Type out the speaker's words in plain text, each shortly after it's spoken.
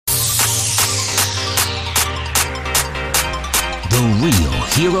The Real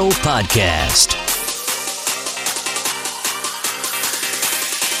Hero Podcast.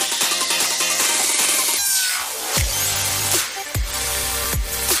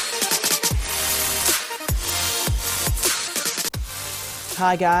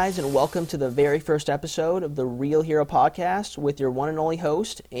 Hi guys, and welcome to the very first episode of the Real Hero Podcast with your one and only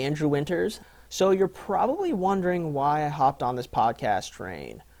host, Andrew Winters. So you're probably wondering why I hopped on this podcast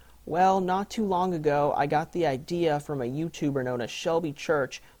train. Well, not too long ago, I got the idea from a YouTuber known as Shelby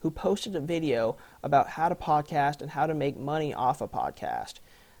Church, who posted a video about how to podcast and how to make money off a podcast.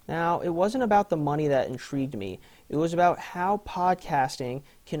 Now, it wasn't about the money that intrigued me. It was about how podcasting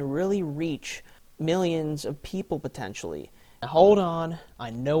can really reach millions of people potentially. Now, hold on,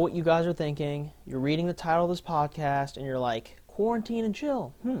 I know what you guys are thinking. You're reading the title of this podcast and you're like, quarantine and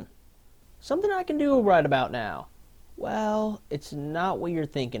chill. Something I can do right about now. Well, it's not what you're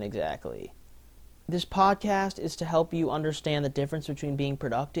thinking exactly. This podcast is to help you understand the difference between being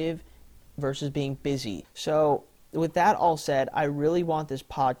productive versus being busy. So, with that all said, I really want this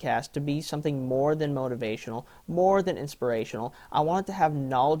podcast to be something more than motivational, more than inspirational. I want it to have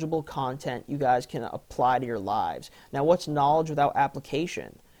knowledgeable content you guys can apply to your lives. Now, what's knowledge without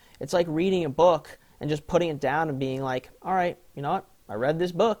application? It's like reading a book and just putting it down and being like, all right, you know what? I read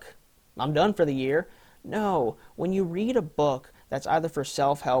this book. I'm done for the year. No, when you read a book that's either for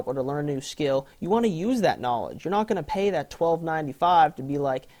self-help or to learn a new skill, you want to use that knowledge. You're not going to pay that $12.95 to be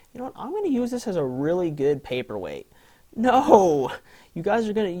like, you know what, I'm going to use this as a really good paperweight. No, you guys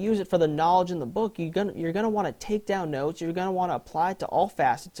are going to use it for the knowledge in the book. You're going to want to take down notes. You're going to want to apply it to all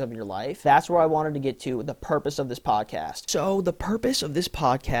facets of your life. That's where I wanted to get to, the purpose of this podcast. So the purpose of this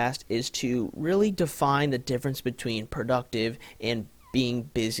podcast is to really define the difference between productive and being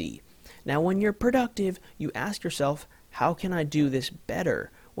busy. Now, when you're productive, you ask yourself, how can I do this better?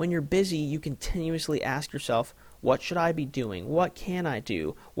 When you're busy, you continuously ask yourself, what should I be doing? What can I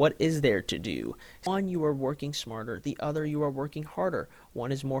do? What is there to do? One, you are working smarter. The other, you are working harder.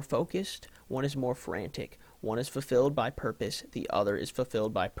 One is more focused. One is more frantic. One is fulfilled by purpose. The other is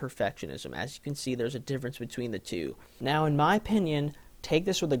fulfilled by perfectionism. As you can see, there's a difference between the two. Now, in my opinion, take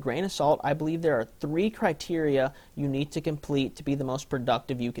this with a grain of salt. I believe there are 3 criteria you need to complete to be the most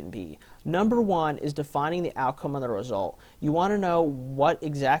productive you can be. Number 1 is defining the outcome of the result. You want to know what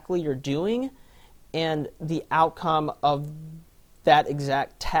exactly you're doing and the outcome of that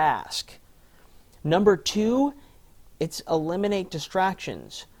exact task. Number 2, it's eliminate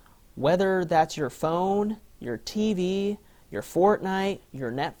distractions. Whether that's your phone, your TV, your Fortnite,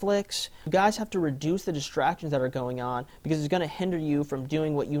 your Netflix. You guys have to reduce the distractions that are going on because it's going to hinder you from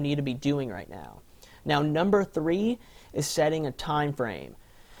doing what you need to be doing right now. Now, number 3 is setting a time frame.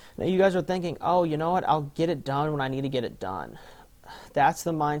 Now, you guys are thinking, oh, you know what? I'll get it done when I need to get it done. That's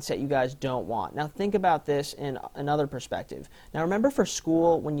the mindset you guys don't want. Now, think about this in another perspective. Now, remember for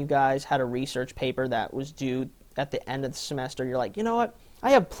school when you guys had a research paper that was due at the end of the semester, you're like, you know what?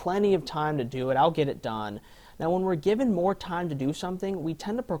 I have plenty of time to do it. I'll get it done. Now, when we're given more time to do something, we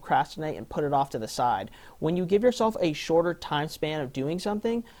tend to procrastinate and put it off to the side. When you give yourself a shorter time span of doing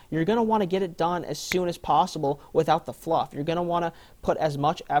something, you're going to want to get it done as soon as possible without the fluff. You're going to want to put as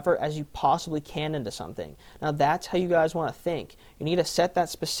much effort as you possibly can into something. Now, that's how you guys want to think. You need to set that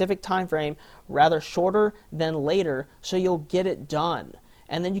specific time frame rather shorter than later so you'll get it done.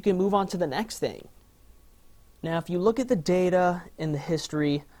 And then you can move on to the next thing. Now, if you look at the data in the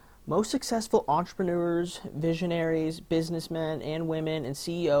history, most successful entrepreneurs, visionaries, businessmen and women, and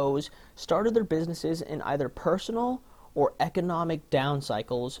CEOs started their businesses in either personal or economic down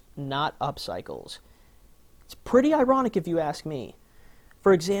cycles, not up cycles. It's pretty ironic if you ask me.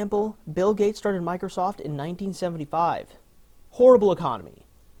 For example, Bill Gates started Microsoft in 1975. Horrible economy.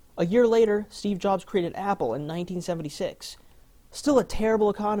 A year later, Steve Jobs created Apple in 1976. Still a terrible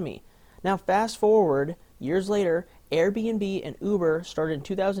economy. Now fast forward, years later, Airbnb and Uber started in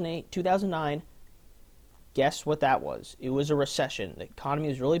 2008, 2009. Guess what that was? It was a recession. The economy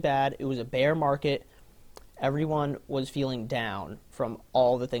was really bad. It was a bear market. Everyone was feeling down from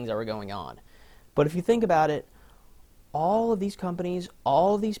all the things that were going on. But if you think about it, all of these companies,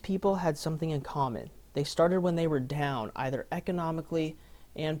 all of these people had something in common. They started when they were down, either economically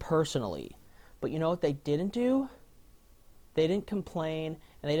and personally. But you know what they didn't do? They didn't complain,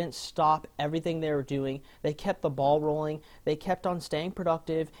 and they didn't stop everything they were doing. They kept the ball rolling. They kept on staying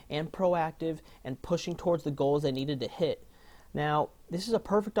productive and proactive and pushing towards the goals they needed to hit. Now, this is a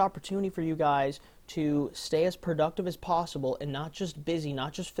perfect opportunity for you guys to stay as productive as possible and not just busy,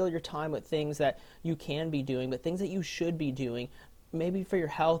 not just fill your time with things that you can be doing, but things that you should be doing. Maybe for your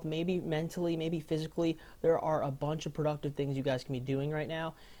health, maybe mentally, maybe physically. There are a bunch of productive things you guys can be doing right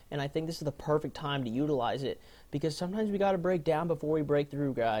now. and I think this is the perfect time to utilize it, because sometimes we got to break down before we break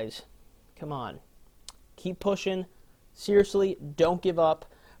through, guys. Come on. Keep pushing. Seriously, don't give up.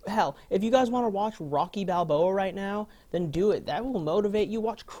 Hell, if you guys want to watch Rocky Balboa right now, then do it. That will motivate you.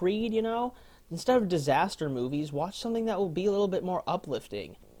 Watch Creed, Instead of disaster movies, watch something that will be a little bit more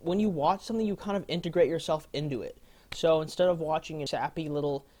uplifting. When you watch something, you kind of integrate yourself into it. So instead of watching sappy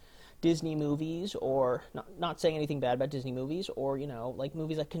little Disney movies, or not saying anything bad about Disney movies, or, like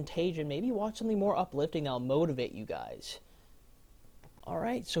movies like Contagion, maybe watch something more uplifting that will motivate you guys.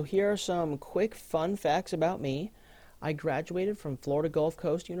 Alright, so here are some quick fun facts about me. I graduated from Florida Gulf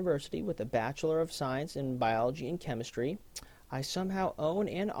Coast University with a Bachelor of Science in Biology and Chemistry. I somehow own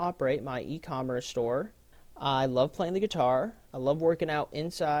and operate my e-commerce store. I love playing the guitar. I love working out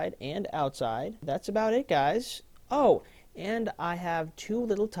inside and outside. That's about it, guys. Oh, and I have 2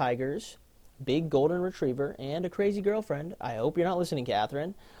 little tigers, big golden retriever, and a crazy girlfriend. I hope you're not listening,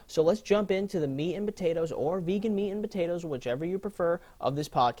 Catherine. So let's jump into the meat and potatoes, or vegan meat and potatoes, whichever you prefer, of this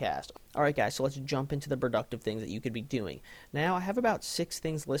podcast. All right, guys, so let's jump into the productive things that you could be doing. Now, I have about 6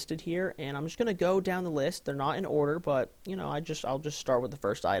 things listed here, and I'm just going to go down the list. They're not in order, but, I'll just start with the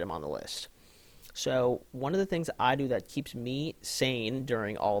first item on the list. So one of the things I do that keeps me sane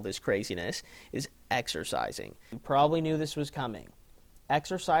during all this craziness is exercising. You probably knew this was coming.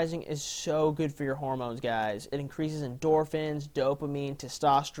 Exercising is so good for your hormones, guys. It increases endorphins, dopamine,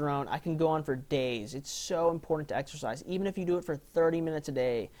 testosterone. I can go on for days. It's so important to exercise. Even if you do it for 30 minutes a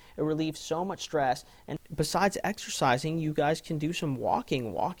day, it relieves so much stress. And besides exercising, you guys can do some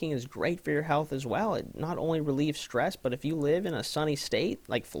walking. Walking is great for your health as well. It not only relieves stress, but if you live in a sunny state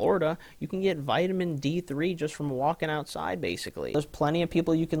like Florida, you can get vitamin D3 just from walking outside, basically. There's plenty of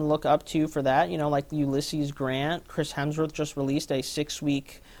people you can look up to for that, like Ulysses Grant. Chris Hemsworth just released a 6-week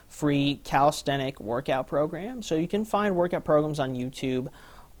free calisthenic workout program. So you can find workout programs on YouTube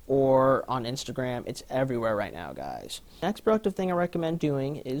or on Instagram. It's everywhere right now, guys. Next productive thing I recommend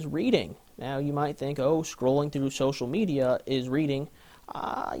doing is reading. Now, you might think, scrolling through social media is reading.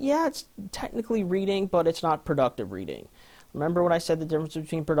 Yeah, it's technically reading, but it's not productive reading. Remember what I said the difference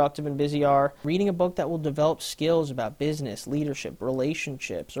between productive and busy are? Reading a book that will develop skills about business, leadership,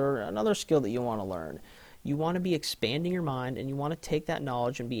 relationships, or another skill that you want to learn. You want to be expanding your mind, and you want to take that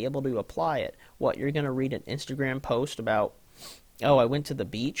knowledge and be able to apply it. What, you're going to read an Instagram post about, I went to the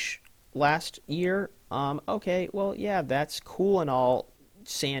beach last year? Okay, well, yeah, that's cool and all,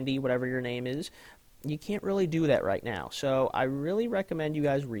 Sandy, whatever your name is. You can't really do that right now. So I really recommend you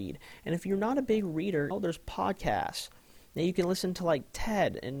guys read. And if you're not a big reader, there's podcasts. Now you can listen to like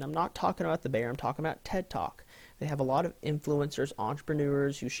TED, and I'm not talking about The Bear, I'm talking about TED Talk. They have a lot of influencers,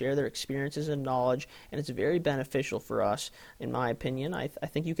 entrepreneurs who share their experiences and knowledge, and it's very beneficial for us, in my opinion. I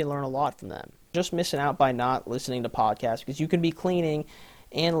think you can learn a lot from them. Just missing out by not listening to podcasts, because you can be cleaning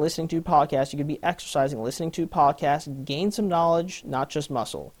and listening to podcasts. You could be exercising, listening to podcasts, gain some knowledge, not just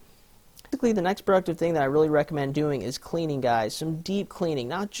muscle. Basically, the next productive thing that I really recommend doing is cleaning, guys. Some deep cleaning,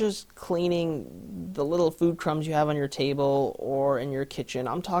 not just cleaning the little food crumbs you have on your table or in your kitchen.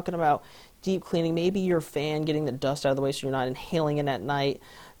 I'm talking about deep cleaning, maybe your fan, getting the dust out of the way so you're not inhaling it at night,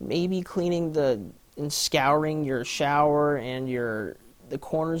 maybe cleaning and scouring your shower and the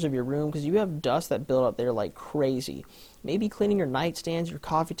corners of your room, because you have dust that build up there like crazy. Maybe cleaning your nightstands, your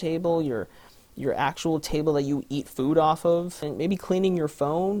coffee table, your actual table that you eat food off of, and maybe cleaning your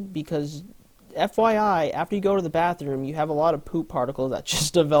phone, because FYI, after you go to the bathroom, you have a lot of poop particles that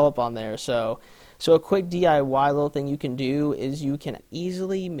just develop on there. So a quick DIY little thing you can do is you can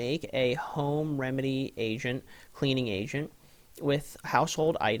easily make a home remedy agent, cleaning agent, with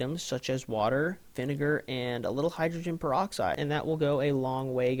household items such as water, vinegar, and a little hydrogen peroxide. And that will go a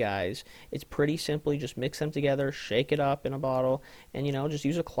long way, guys. It's pretty simple. You just mix them together, shake it up in a bottle, and, just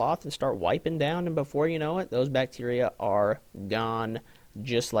use a cloth and start wiping down. And before you know it, those bacteria are gone,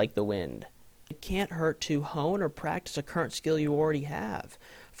 just like the wind. It can't hurt to hone or practice a current skill you already have.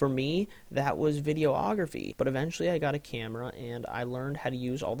 For me, that was videography, but eventually I got a camera and I learned how to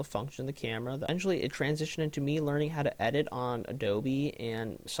use all the functions of the camera. Eventually it transitioned into me learning how to edit on Adobe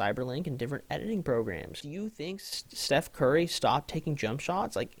and Cyberlink and different editing programs. Do you think Steph Curry stopped taking jump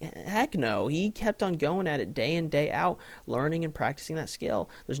shots? Like, heck no. He kept on going at it day in, day out, learning and practicing that skill.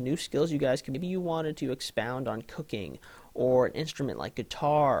 There's new skills you guys can, maybe you wanted to expound on cooking or an instrument like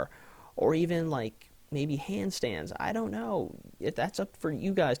guitar, or even like maybe handstands. I don't know. That's up for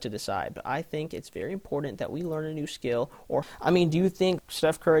you guys to decide. But I think it's very important that we learn a new skill. Do you think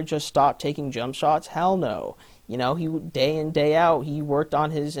Steph Curry just stopped taking jump shots? Hell no. He day in, day out, he worked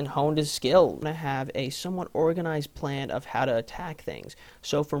on and honed his skill. I have a somewhat organized plan of how to attack things.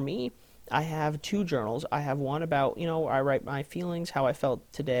 So for me, I have two journals. I have one about, I write my feelings, how I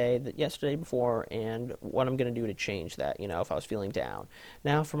felt today, yesterday before, and what I'm going to do to change that, if I was feeling down.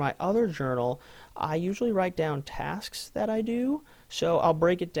 Now, for my other journal, I usually write down tasks that I do. So I'll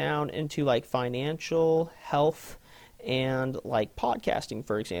break it down into like financial, health, and like podcasting,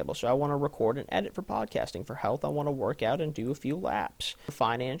 for example. So I want to record and edit for podcasting. For health, I want to work out and do a few laps. For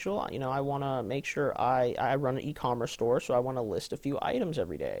financial, I want to make sure I run an e-commerce store, so I want to list a few items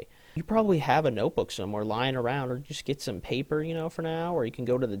every day. You probably have a notebook somewhere lying around, or just get some paper, for now, or you can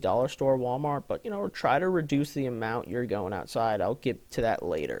go to the dollar store, Walmart, but, try to reduce the amount you're going outside. I'll get to that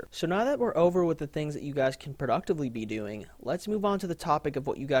later. So now that we're over with the things that you guys can productively be doing, let's move on to the topic of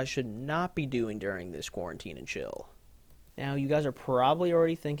what you guys should not be doing during this quarantine and chill. Now, you guys are probably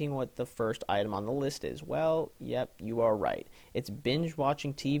already thinking what the first item on the list is. Well, yep, you are right. It's binge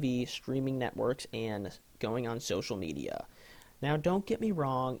watching TV, streaming networks, and going on social media. Now, don't get me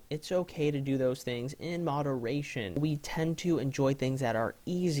wrong, it's okay to do those things in moderation. We tend to enjoy things that are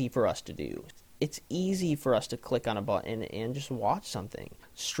easy for us to do. It's easy for us to click on a button and just watch something.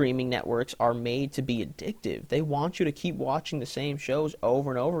 Streaming networks are made to be addictive. They want you to keep watching the same shows over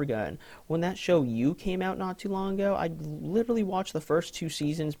and over again. When that show You came out not too long ago, I literally watched the first 2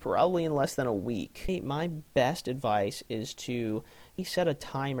 seasons probably in less than a week. My best advice is to set a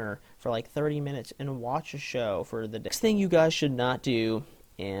timer for like 30 minutes and watch a show for the day. Next thing you guys should not do,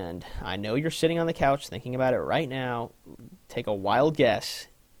 and I know you're sitting on the couch thinking about it right now, take a wild guess.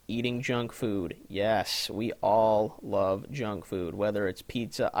 Eating junk food. Yes, we all love junk food, whether it's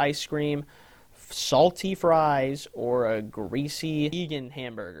pizza, ice cream, salty fries, or a greasy vegan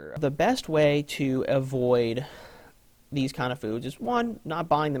hamburger. The best way to avoid these kind of foods is 1, not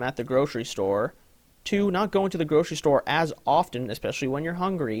buying them at the grocery store, 2, not going to the grocery store as often, especially when you're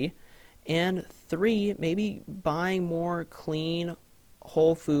hungry, and 3, maybe buying more clean,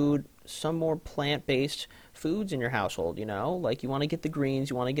 whole food, some more plant-based foods in your household, like you want to get the greens,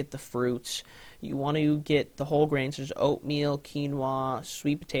 you want to get the fruits, you want to get the whole grains. There's oatmeal, quinoa,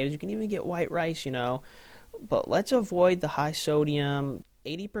 sweet potatoes, you can even get white rice, but let's avoid the high sodium.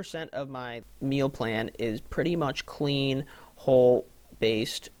 80% of my meal plan is pretty much clean, whole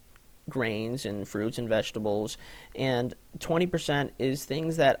based grains and fruits and vegetables, and 20% is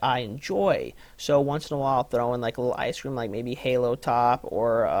things that I enjoy. So once in a while I'll throw in like a little ice cream, like maybe Halo Top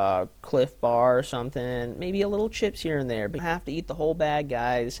or a Cliff Bar or something, maybe a little chips here and there, but you have to eat the whole bag,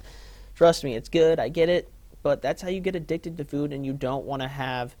 guys. Trust me, it's good, I get it, but that's how you get addicted to food, and you don't want to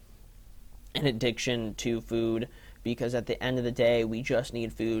have an addiction to food, because at the end of the day we just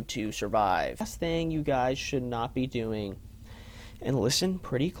need food to survive. Last thing you guys should not be doing, and listen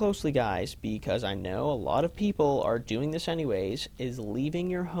pretty closely, guys, because I know a lot of people are doing this anyways, is leaving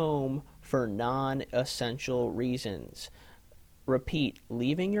your home for non-essential reasons. Repeat,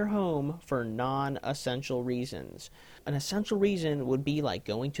 leaving your home for non-essential reasons. An essential reason would be like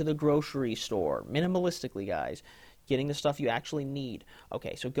going to the grocery store, minimalistically, guys, getting the stuff you actually need.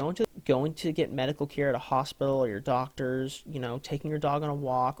 Okay, so going to get medical care at a hospital or your doctor's, taking your dog on a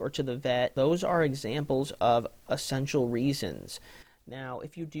walk or to the vet, those are examples of essential reasons. Now,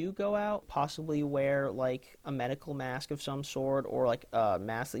 if you do go out, possibly wear like a medical mask of some sort, or like a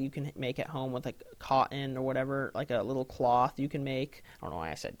mask that you can make at home with like cotton or whatever, like a little cloth you can make. I don't know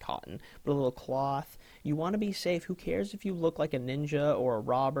why I said cotton, but a little cloth. You want to be safe. Who cares if you look like a ninja or a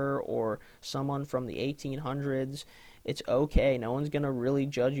robber or someone from the 1800s? It's okay. No one's going to really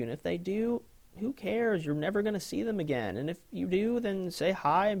judge you. And if they do, who cares? You're never going to see them again. And if you do, then say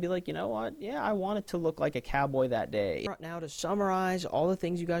hi and be like, you know what? Yeah, I wanted to look like a cowboy that day. Now, to summarize all the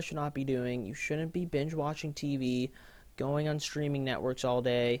things you guys should not be doing, you shouldn't be binge watching TV, going on streaming networks all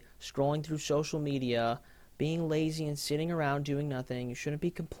day, scrolling through social media, being lazy and sitting around doing nothing. You shouldn't be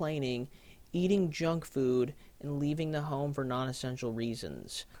complaining, eating junk food, and leaving the home for non-essential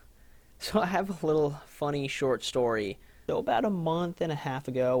reasons. So I have a little funny short story. So about a month and a half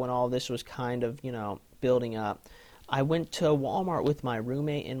ago, when all this was kind of, building up, I went to Walmart with my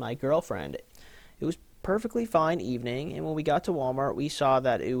roommate and my girlfriend. It was perfectly fine evening, and when we got to Walmart, we saw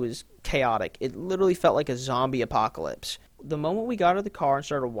that it was chaotic. It literally felt like a zombie apocalypse. The moment we got out of the car and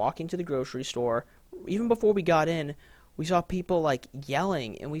started walking to the grocery store, even before we got in, we saw people like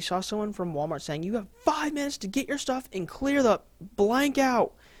yelling, and we saw someone from Walmart saying, "You have 5 minutes to get your stuff and clear the blank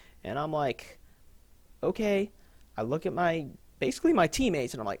out." And I'm like, okay. I look at my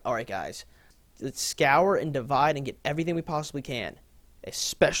teammates, and I'm like, all right, guys, let's scour and divide and get everything we possibly can,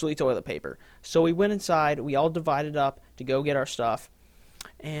 especially toilet paper. So we went inside. We all divided up to go get our stuff.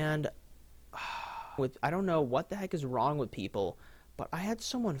 And I don't know what the heck is wrong with people, but I had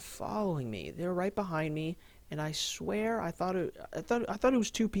someone following me. They were right behind me, And I swear I thought it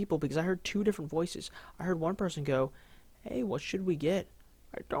was two people because I heard two different voices. I heard one person go, "Hey, what should we get?"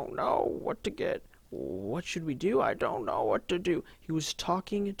 "I don't know what to get." "What should we do?" "I don't know what to do." He was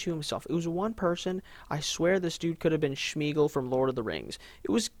talking to himself. It was one person. I swear this dude could have been Sméagol from Lord of the Rings.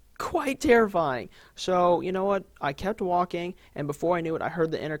 It was quite terrifying. So, you know what? I kept walking, and before I knew it, I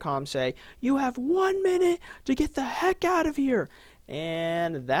heard the intercom say, "You have 1 minute to get the heck out of here."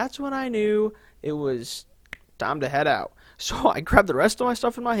 And that's when I knew it was time to head out. So I grabbed the rest of my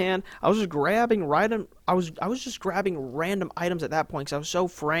stuff in my hand. I was just grabbing just grabbing random items at that point because I was so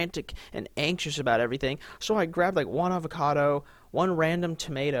frantic and anxious about everything. So I grabbed like one avocado, one random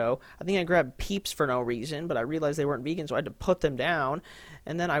tomato. I think I grabbed Peeps for no reason, but I realized they weren't vegan, so I had to put them down.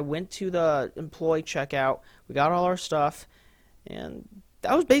 And then I went to the employee checkout. We got all our stuff, and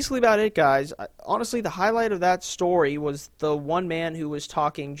that was basically about it, guys. Honestly, the highlight of that story was the one man who was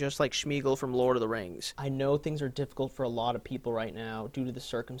talking just like Sméagol from Lord of the Rings. I know things are difficult for a lot of people right now due to the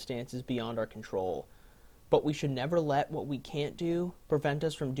circumstances beyond our control, but we should never let what we can't do prevent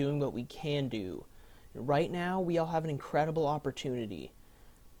us from doing what we can do. Right now, we all have an incredible opportunity.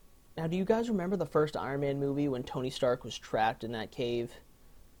 Now, do you guys remember the first Iron Man movie when Tony Stark was trapped in that cave?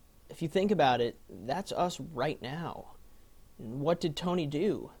 If you think about it, that's us right now. What did Tony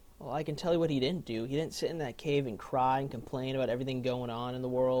do? Well, I can tell you what he didn't do. He didn't sit in that cave and cry and complain about everything going on in the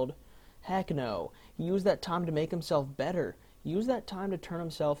world. Heck no. He used that time to make himself better. He used that time to turn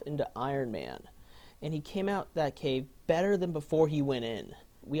himself into Iron Man. And he came out that cave better than before he went in.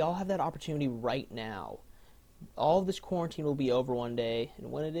 We all have that opportunity right now. All of this quarantine will be over one day,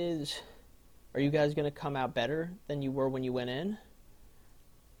 and when it is, are you guys going to come out better than you were when you went in?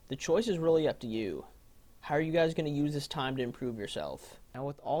 The choice is really up to you. How are you guys going to use this time to improve yourself? Now,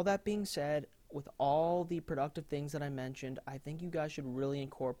 with all that being said, with all the productive things that I mentioned, I think you guys should really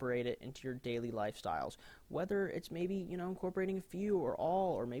incorporate it into your daily lifestyles. Whether it's maybe, incorporating a few or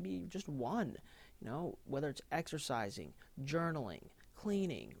all, or maybe just one. Whether it's exercising, journaling,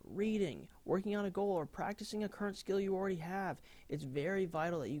 cleaning, reading, working on a goal, or practicing a current skill you already have. It's very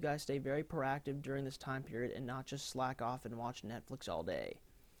vital that you guys stay very proactive during this time period and not just slack off and watch Netflix all day.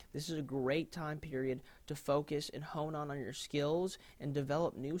 This is a great time period to focus and hone on your skills and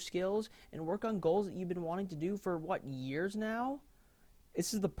develop new skills and work on goals that you've been wanting to do for, years now?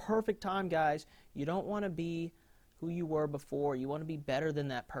 This is the perfect time, guys. You don't want to be who you were before. You want to be better than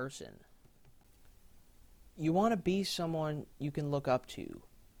that person. You want to be someone you can look up to.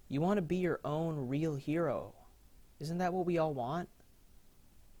 You want to be your own real hero. Isn't that what we all want?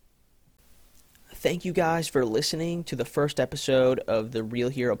 Thank you guys for listening to the first episode of the Real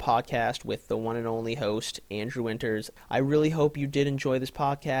Hero podcast with the one and only host, Andrew Winters. I really hope you did enjoy this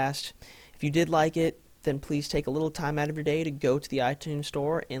podcast. If you did like it, then please take a little time out of your day to go to the iTunes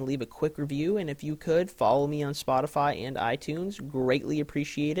store and leave a quick review. And if you could, follow me on Spotify and iTunes. Greatly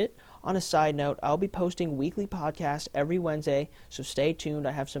appreciate it. On a side note, I'll be posting weekly podcasts every Wednesday, so stay tuned.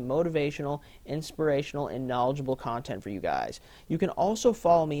 I have some motivational, inspirational, and knowledgeable content for you guys. You can also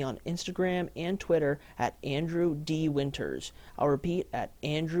follow me on Instagram and Twitter at Andrew D. Winters. I'll repeat, at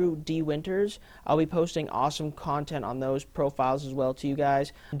Andrew D. Winters. I'll be posting awesome content on those profiles as well to you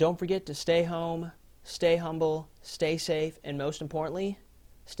guys. And don't forget to stay home, stay humble, stay safe, and most importantly,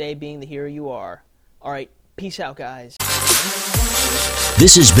 stay being the hero you are. All right, peace out, guys.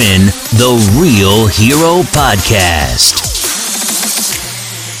 This has been the Real Hero Podcast.